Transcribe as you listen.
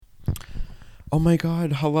Oh my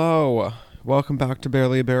god, hello. Welcome back to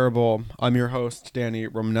Barely Bearable. I'm your host, Danny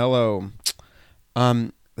Romanello.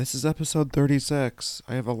 This is episode 36.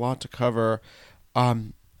 I have a lot to cover.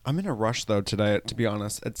 Um, I'm in a rush though today, to be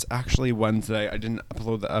honest. It's actually Wednesday. I didn't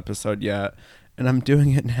upload the episode yet, and I'm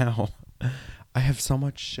doing it now. I have so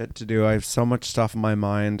much shit to do. I have so much stuff in my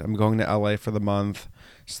mind. I'm going to LA for the month,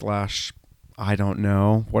 slash, I don't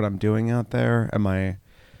know what I'm doing out there.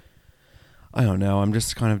 I don't know. I'm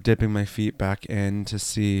just kind of dipping my feet back in to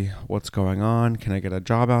see what's going on. Can I get a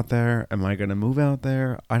job out there? Am I going to move out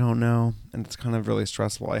there? I don't know. And it's kind of really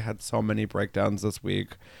stressful. I had so many breakdowns this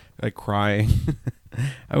week, like crying.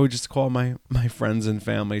 I would just call my friends and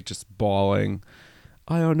family just bawling.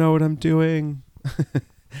 I don't know what I'm doing.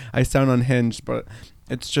 I sound unhinged, but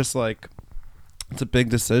it's just like, it's a big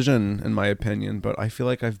decision in my opinion. But I feel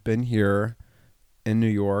like I've been here in New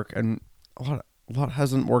York and a lot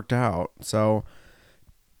hasn't worked out. So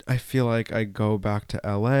I feel like I go back to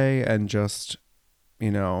LA and just,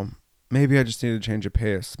 you know, maybe I just need to change of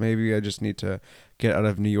pace. Maybe I just need to get out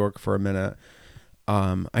of New York for a minute.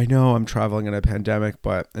 I know I'm traveling in a pandemic,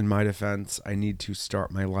 but in my defense, I need to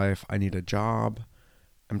start my life. I need a job.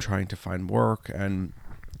 I'm trying to find work, and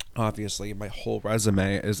obviously my whole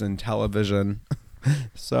resume is in television.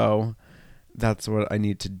 So that's what I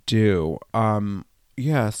need to do.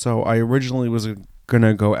 Yeah, so I originally was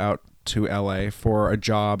gonna go out to LA for a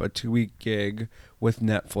job, a 2 week gig with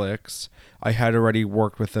Netflix. I had already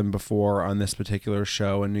worked with them before on this particular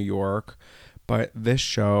show in New York, but this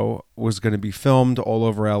show was going to be filmed all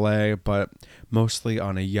over LA, but mostly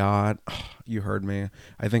on a yacht. You heard me.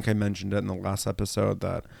 I think I mentioned it in the last episode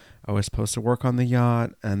that I was supposed to work on the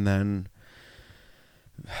yacht, and then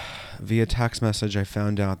via text message, I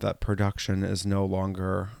found out that production is no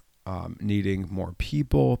longer needing more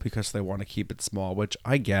people because they want to keep it small, which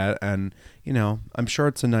I get. And, you know, I'm sure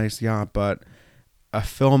it's a nice yacht, but a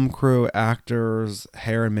film crew, actors,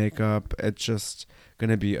 hair and makeup, it's just going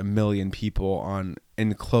to be a million people on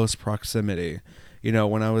in close proximity. You know,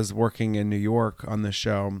 when I was working in New York on the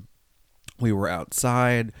show, we were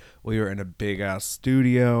outside, we were in a big ass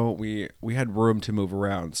studio, we had room to move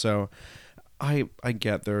around. So I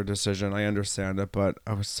get their decision. I understand it, but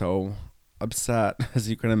I was so upset as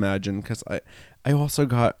you can imagine because I also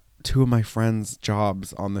got two of my friends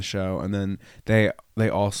jobs on the show, and then they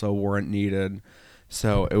also weren't needed.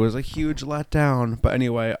 So it was a huge letdown. But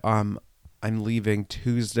anyway, I'm leaving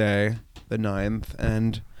Tuesday the 9th,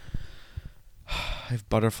 and I have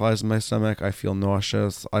butterflies in my stomach. I feel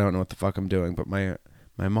nauseous. I don't know what the fuck I'm doing, but my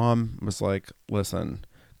mom was like, "Listen,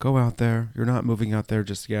 go out there. You're not moving out there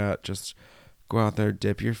just yet. Just go out there,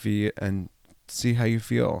 dip your feet, and see how you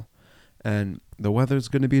feel." And the weather's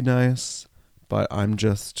going to be nice, but I'm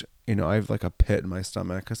just, I have like a pit in my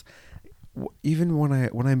stomach because even when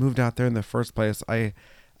I moved out there in the first place, I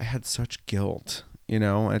had such guilt.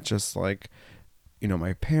 It's just like,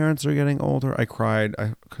 my parents are getting older. I cried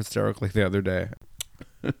hysterically the other day.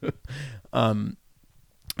 um,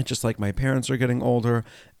 it's just like my parents are getting older,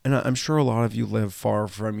 and I'm sure a lot of you live far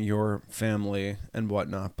from your family and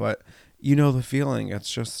whatnot, but you know the feeling.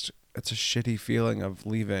 It's a shitty feeling of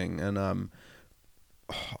leaving, and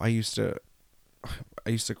I used to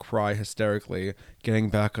I used to cry hysterically getting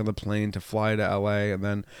back on the plane to fly to LA, and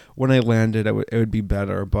then when I landed, it would be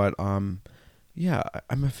better. But yeah,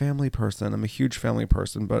 I'm a family person. I'm a huge family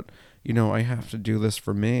person, but I have to do this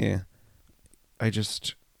for me. I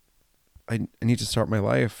just I need to start my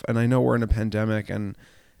life, and I know we're in a pandemic, and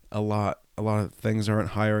a lot of things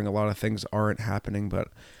aren't hiring, a lot of things aren't happening, but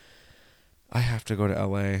I have to go to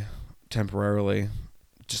LA temporarily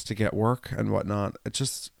just to get work and whatnot. It's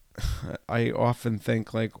just I often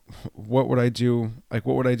think like, what would I do? Like,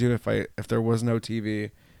 what would I do if there was no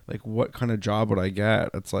TV? Like, what kind of job would I get?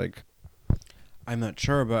 It's like I'm not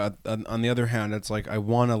sure, but on the other hand, it's like I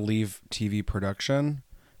want to leave TV production,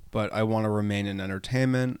 but I want to remain in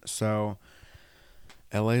entertainment. So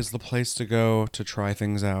LA is the place to go to try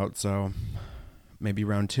things out. So maybe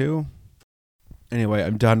round two. Anyway,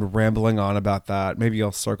 I'm done rambling on about that. Maybe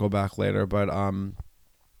I'll circle back later, but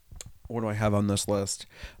what do I have on this list?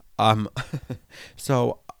 Um,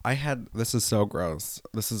 so this is so gross.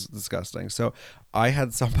 This is disgusting. So I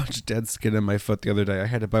had so much dead skin in my foot the other day. I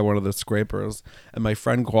had to buy one of the scrapers, and my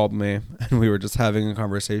friend called me, and we were just having a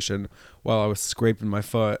conversation while I was scraping my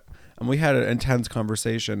foot. And we had an intense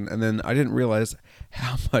conversation, and then I didn't realize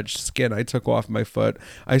how much skin I took off my foot.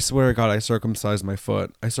 I swear to God, I circumcised my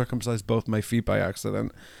foot. I circumcised both my feet by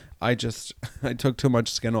accident. I took too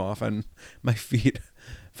much skin off, and my feet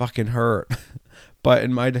fucking hurt. But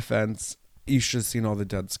in my defense, you should have seen all the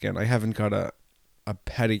dead skin. I haven't got a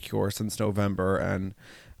pedicure since November, and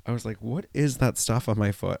I was like, what is that stuff on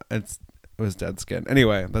my foot? It was dead skin.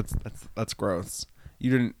 Anyway, that's gross.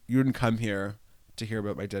 You didn't come here to hear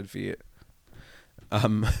about my dead feet.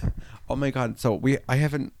 Um, oh my god. So I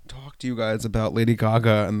haven't talked to you guys about Lady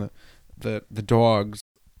Gaga and the dogs.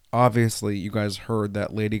 Obviously, you guys heard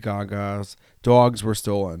that Lady Gaga's dogs were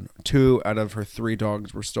stolen. 2 out of her 3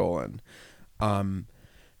 dogs were stolen. Um,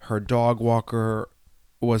 her dog walker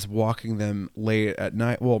was walking them late at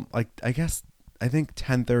night. Well, like I think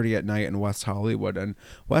 10:30 at night in West Hollywood, and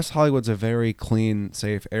West Hollywood's a very clean,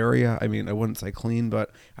 safe area. I mean, I wouldn't say clean,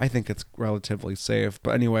 but I think it's relatively safe.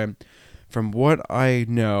 But anyway, from what I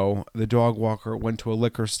know, the dog walker went to a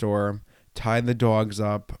liquor store, tied the dogs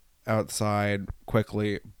up outside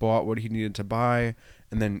quickly, bought what he needed to buy,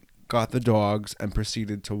 and then got the dogs and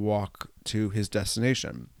proceeded to walk to his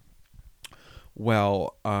destination.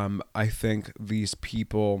 Well, I think these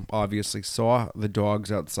people obviously saw the dogs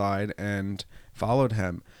outside and followed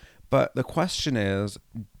him. But the question is,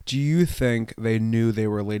 do you think they knew they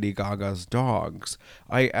were Lady Gaga's dogs?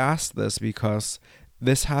 I asked this because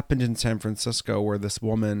this happened in San Francisco where this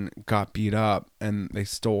woman got beat up and they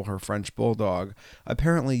stole her French bulldog.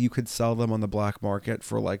 Apparently, you could sell them on the black market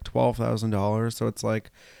for like $12,000. So it's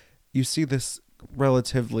like you see this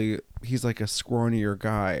relatively, he's like a scrawnier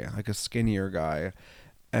guy, like a skinnier guy,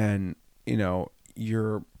 and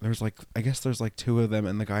there's like, I guess there's like 2 of them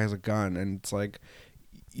and the guy has a gun, and it's like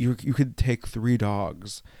you could take 3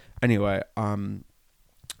 dogs. Anyway,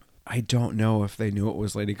 I don't know if they knew it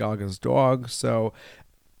was Lady Gaga's dog. So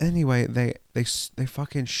anyway, they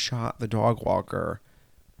fucking shot the dog walker.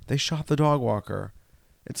 They shot the dog walker.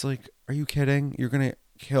 It's like, are you kidding? You're gonna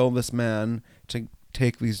kill this man to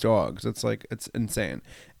take these dogs? It's like, it's insane.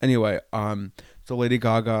 Anyway, so Lady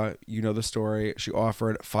Gaga, you know the story. She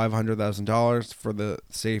offered $500,000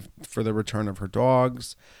 for the return of her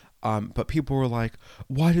dogs. But people were like,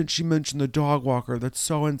 why didn't she mention the dog walker? That's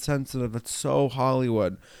so insensitive. It's so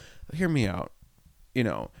Hollywood. Hear me out.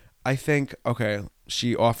 I think, okay,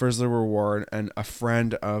 she offers the reward and a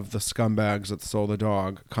friend of the scumbags that stole the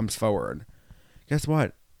dog comes forward. Guess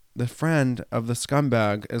what? The friend of the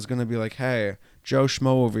scumbag is going to be like, hey, Joe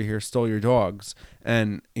Schmo over here stole your dogs.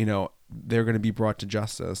 And, they're going to be brought to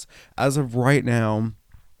justice. As of right now,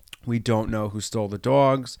 we don't know who stole the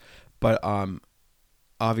dogs, but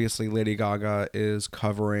obviously Lady Gaga is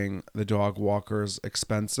covering the dog walker's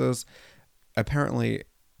expenses. Apparently,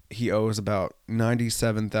 he owes about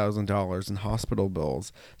 $97,000 in hospital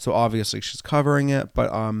bills. So obviously she's covering it, but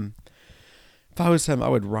if I was him, I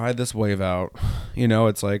would ride this wave out.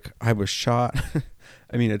 It's like, I was shot.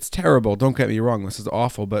 I mean, it's terrible. Don't get me wrong. This is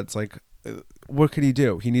awful, but it's like, what could he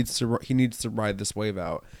do? He needs to ride this wave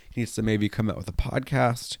out. He needs to maybe come out with a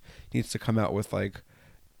podcast. He needs to come out with like,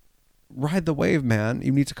 ride the wave, man.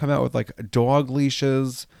 You need to come out with like dog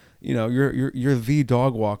leashes. You're the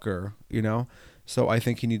dog walker, So I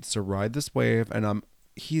think he needs to ride this wave. And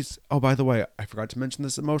oh, by the way, I forgot to mention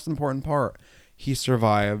this, the most important part. He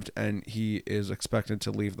survived and he is expected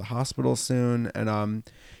to leave the hospital soon. And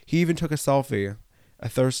he even took a selfie, a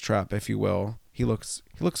thirst trap, if you will. He looks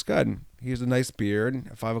good. He has a nice beard,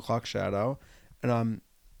 a 5 o'clock shadow, and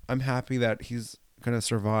I'm happy that he's gonna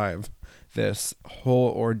survive this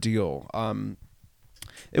whole ordeal.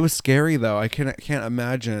 It was scary though. I can't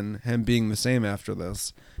imagine him being the same after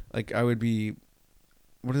this. Like, I would be,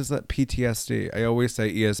 what is that, PTSD? I always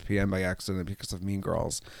say ESPN by accident because of Mean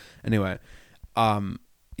Girls. Anyway,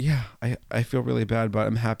 yeah, I feel really bad, but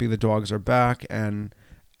I'm happy the dogs are back, and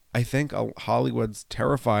I think Hollywood's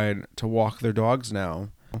terrified to walk their dogs now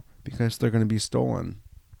because they're going to be stolen.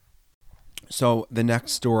 So the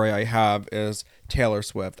next story I have is Taylor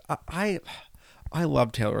Swift. I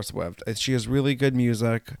love Taylor Swift. She has really good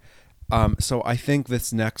music. So I think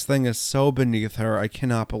this next thing is so beneath her. I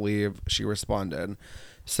cannot believe she responded.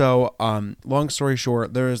 So, long story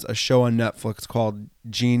short, there is a show on Netflix called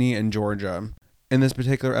Jeannie in Georgia. In this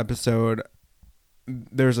particular episode,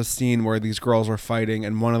 there's a scene where these girls are fighting,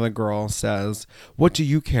 and one of the girls says, "What do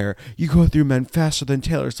you care? You go through men faster than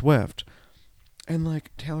Taylor Swift." And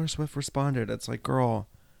like, Taylor Swift responded. It's like, girl,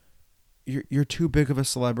 you're too big of a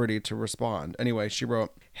celebrity to respond. Anyway, she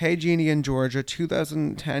wrote, "Hey, Jeannie in Georgia,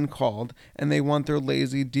 2010 called, and they want their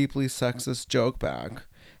lazy, deeply sexist joke back.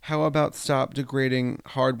 How about stop degrading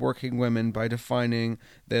hardworking women by defining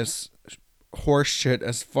this horse shit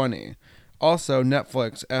as funny? Also,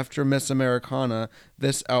 Netflix, after Miss Americana,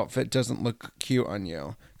 this outfit doesn't look cute on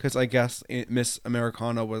you." Because I guess Miss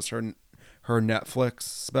Americana was her Netflix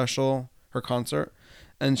special, her concert.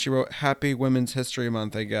 And she wrote, "Happy Women's History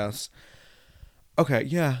Month, I guess." Okay,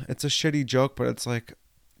 yeah, it's a shitty joke, but it's like,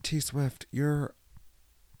 T Swift, you're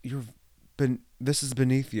this is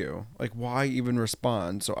beneath you. Like, why even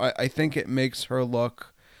respond? So I think it makes her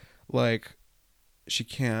look like she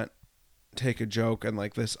can't take a joke, and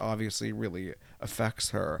like this obviously really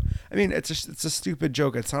affects her. I mean, it's a stupid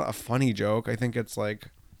joke. It's not a funny joke. I think it's like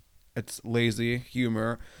it's lazy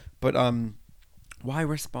humor, but why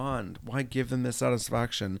respond? Why give them this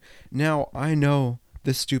satisfaction? Now I know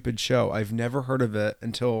this stupid show. I've never heard of it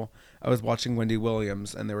until I was watching Wendy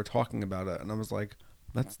Williams and they were talking about it, and I was like,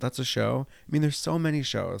 that's a show. I mean, there's so many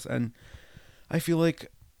shows, and I feel like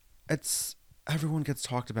it's everyone gets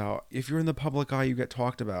talked about. If you're in the public eye, you get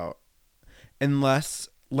talked about. Unless,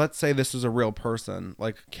 let's say this is a real person,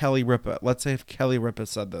 like Kelly Ripa. Let's say if Kelly Ripa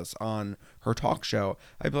said this on her talk show,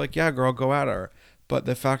 I'd be like, yeah, girl, go at her. But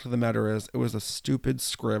the fact of the matter is, it was a stupid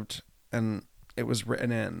script and it was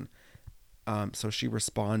written in. So she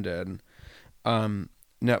responded.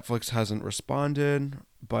 Netflix hasn't responded,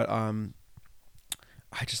 but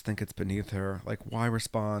I just think it's beneath her. Like, why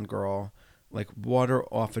respond, girl? Like, water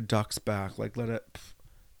off a duck's back. Like, let it.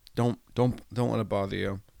 Don't let it bother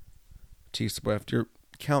you. T Swift, you're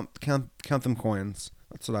count them coins.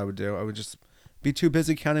 That's what I would do. I would just be too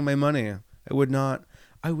busy counting my money. I would not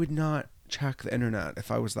check the internet if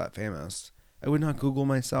I was that famous. I would not Google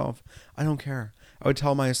myself. I don't care. I would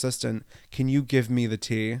tell my assistant, "Can you give me the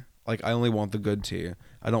tea? Like, I only want the good tea.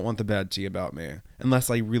 I don't want the bad tea about me, unless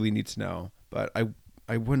I really need to know." But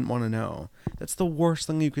I wouldn't want to know. That's the worst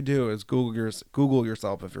thing you could do is Google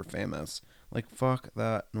yourself if you're famous. Like, fuck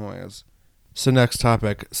that noise. So next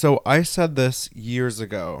topic. So I said this years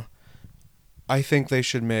ago. I think they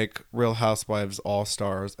should make Real Housewives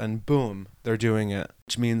All-Stars, and boom, they're doing it.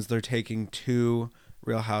 Which means they're taking 2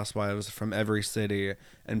 Real Housewives from every city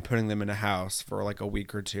and putting them in a house for like a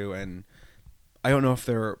week or two. And I don't know if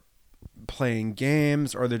they're playing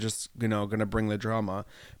games or they're just, going to bring the drama.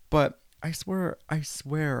 But I swear, I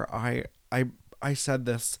said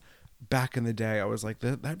this back in the day. I was like,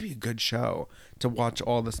 that'd be a good show to watch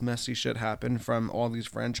all this messy shit happen from all these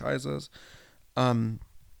franchises.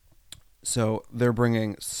 So they're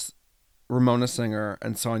bringing Ramona Singer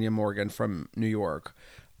and Sonia Morgan from New York.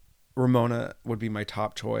 Ramona would be my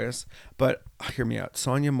top choice, but hear me out.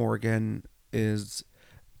 Sonia Morgan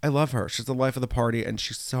I love her. She's the life of the party, and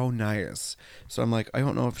she's so nice. So I'm like, I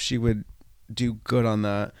don't know if she would do good on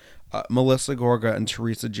that. Melissa Gorga and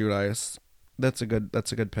Teresa Giudice. That's a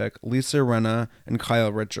good pick. Lisa Rinna and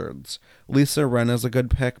Kyle Richards. Lisa Rinna's a good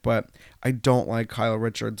pick, but I don't like Kyle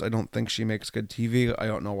Richards. I don't think she makes good TV. I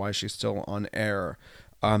don't know why she's still on air.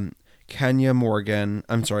 Kenya Moore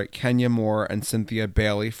and Cynthia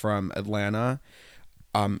Bailey from Atlanta.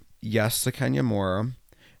 Yes to Kenya Moore.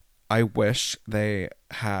 I wish they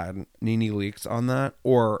had Nene Leakes on that,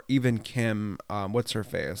 or even Kim. What's her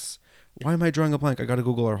face? Why am I drawing a blank? I gotta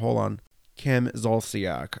Google her. Hold on. Kim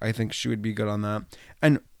Zolciak. I think she would be good on that.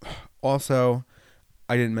 And also,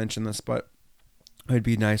 I didn't mention this, but it'd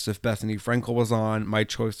be nice if Bethany Frankel was on. My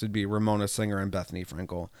choice would be Ramona Singer and Bethany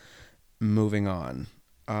Frankel. Moving on.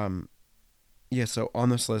 So on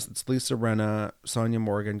this list, it's Lisa Rinna, Sonia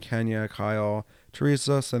Morgan, Kenya, Kyle,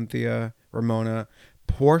 Teresa, Cynthia, Ramona,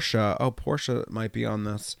 Portia. Oh, Portia might be on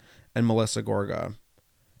this. And Melissa Gorga.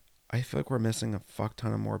 I feel like we're missing a fuck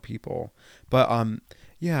ton of more people. But,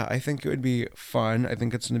 I think it would be fun. I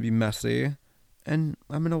think it's going to be messy. And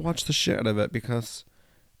I'm going to watch the shit out of it because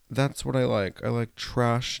that's what I like. I like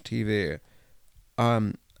trash TV.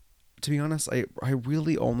 To be honest, I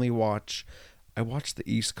really only watch the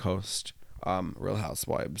East Coast Real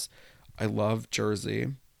Housewives. I love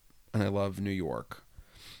Jersey and I love New York.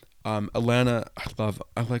 Atlanta,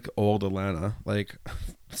 I like old Atlanta, like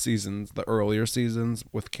seasons, the earlier seasons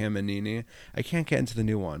with Kim and Nene. I can't get into the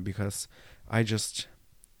new one because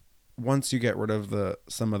once you get rid of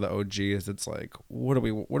some of the OGs, it's like, what are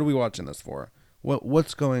we watching this for?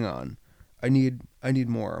 What's going on? I need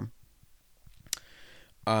more.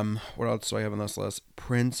 What else do I have on this list?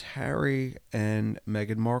 Prince Harry and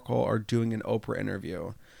Meghan Markle are doing an Oprah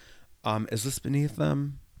interview. Is this beneath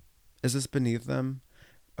them?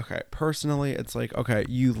 Okay, personally, it's like, okay,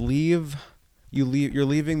 you're leaving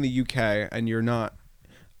the UK and you're not,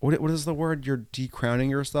 what is the word? You're decrowning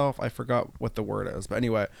yourself. I forgot what the word is, but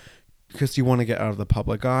anyway, because you want to get out of the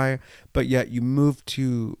public eye, but yet you move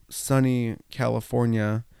to sunny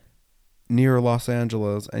California near Los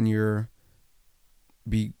Angeles and you're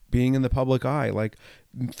being in the public eye. Like,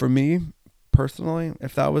 for me personally,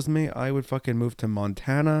 if that was me, I would fucking move to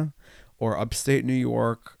Montana or upstate New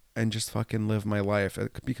York and just fucking live my life,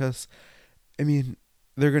 because I mean,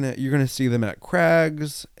 you're gonna see them at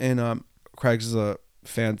Craig's, and Craig's is a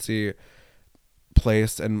fancy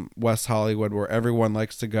place in West Hollywood where everyone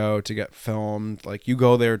likes to go to get filmed. Like, you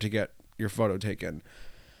go there to get your photo taken.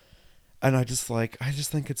 And I just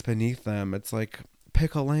think it's beneath them. It's like,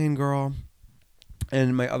 pick a lane, girl.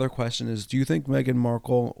 And my other question is, do you think Meghan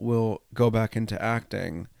Markle will go back into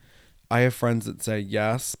acting? I have friends that say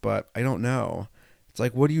yes, but I don't know. It's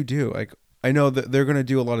like, what do you do? Like, I know that they're going to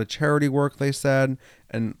do a lot of charity work, they said,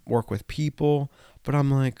 and work with people, but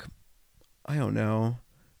I'm like, I don't know.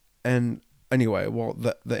 And anyway, well,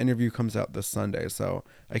 the interview comes out this Sunday, so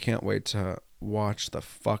I can't wait to watch the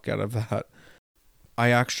fuck out of that. I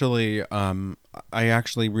actually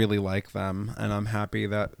really like them, and I'm happy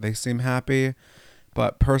that they seem happy.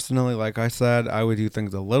 But personally, like I said, I would do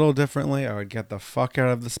things a little differently. I would get the fuck out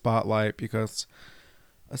of the spotlight, because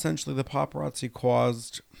essentially the paparazzi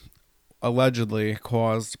allegedly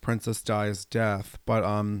caused Princess Di's death. But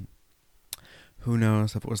who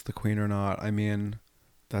knows if it was the queen or not? I mean,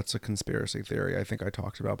 that's a conspiracy theory I think I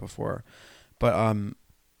talked about before. But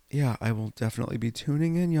yeah, I will definitely be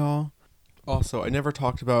tuning in, y'all. Also, I never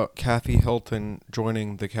talked about Kathy Hilton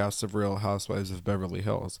joining the cast of Real Housewives of Beverly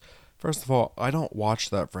Hills. First of all, I don't watch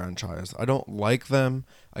that franchise. I don't like them.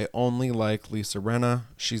 I only like Lisa Rinna.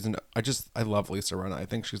 I love Lisa Rinna. I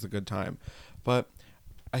think she's a good time. But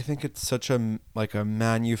I think it's such a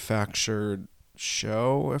manufactured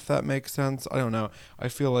show, if that makes sense. I don't know. I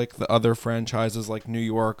feel like the other franchises, like New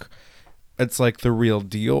York, it's like the real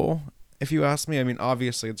deal, if you ask me. I mean,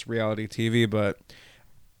 obviously it's reality TV, but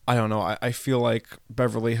I don't know. I feel like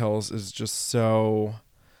Beverly Hills is just so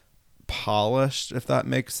polished, if that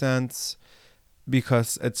makes sense,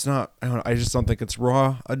 because it's not, I don't know, I just don't think it's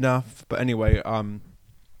raw enough. But anyway,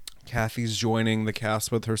 Kathy's joining the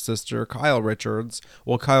cast with her sister Kyle Richards.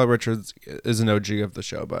 Well, Kyle Richards is an OG of the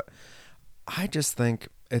show, but I just think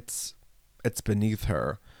it's beneath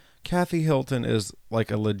her. Kathy Hilton is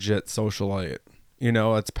like a legit socialite. You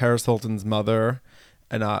know, it's Paris Hilton's mother.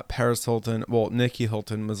 And Paris Hilton, well, Nikki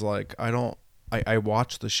Hilton was like, I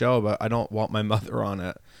watched the show, but I don't want my mother on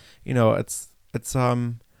it. You know, it's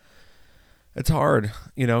hard,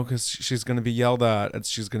 you know, because she's going to be yelled at.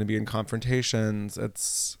 She's going to be in confrontations.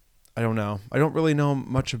 I don't know. I don't really know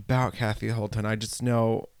much about Kathy Hilton. I just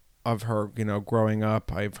know of her, you know, growing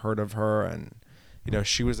up. I've heard of her, and, you know,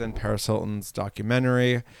 she was in Paris Hilton's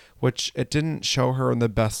documentary, which it didn't show her in the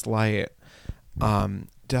best light.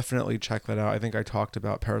 Definitely check that out. I think I talked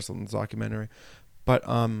about Paris Hilton's documentary, but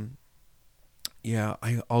yeah,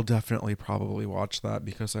 I'll definitely probably watch that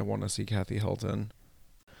because I want to see Kathy Hilton.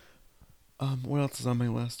 What else is on my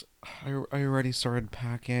list? I already started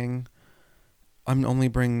packing. I'm only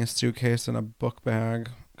bringing a suitcase and a book bag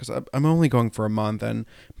because I'm only going for a month, and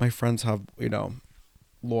my friends have, you know,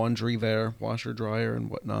 laundry there, washer, dryer, and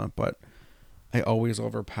whatnot, but I always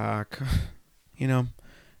overpack. You know,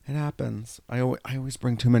 it happens. I always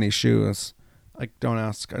bring too many shoes. Like, don't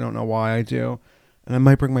ask. I don't know why I do. And I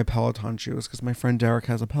might bring my Peloton shoes because my friend Derek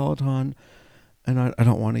has a Peloton, and I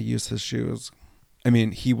don't want to use his shoes. I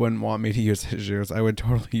mean, he wouldn't want me to use his shoes. I would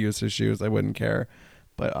totally use his shoes. I wouldn't care.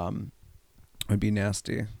 But it would be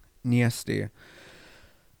nasty. Nasty.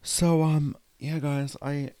 So yeah, guys,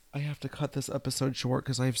 I have to cut this episode short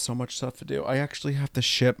because I have so much stuff to do. I actually have to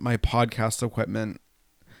ship my podcast equipment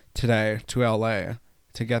today to LA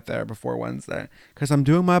to get there before Wednesday because I'm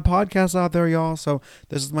doing my podcast out there, y'all. So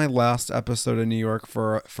this is my last episode in New York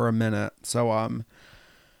for a minute. So I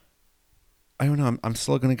don't know. I'm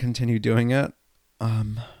still going to continue doing it.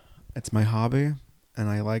 It's my hobby and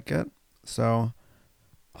I like it. So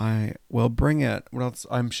I will bring it. What else?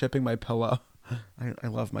 I'm shipping my pillow. I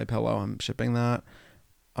love my pillow. I'm shipping that.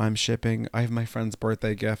 I have my friend's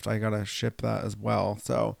birthday gift. I got to ship that as well.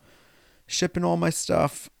 So shipping all my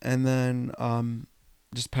stuff and then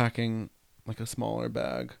just packing like a smaller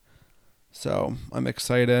bag. So I'm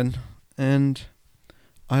excited and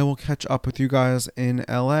I will catch up with you guys in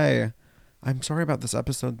LA. I'm sorry about this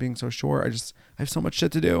episode being so short. I have so much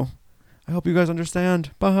shit to do. I hope you guys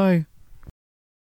understand. Bye.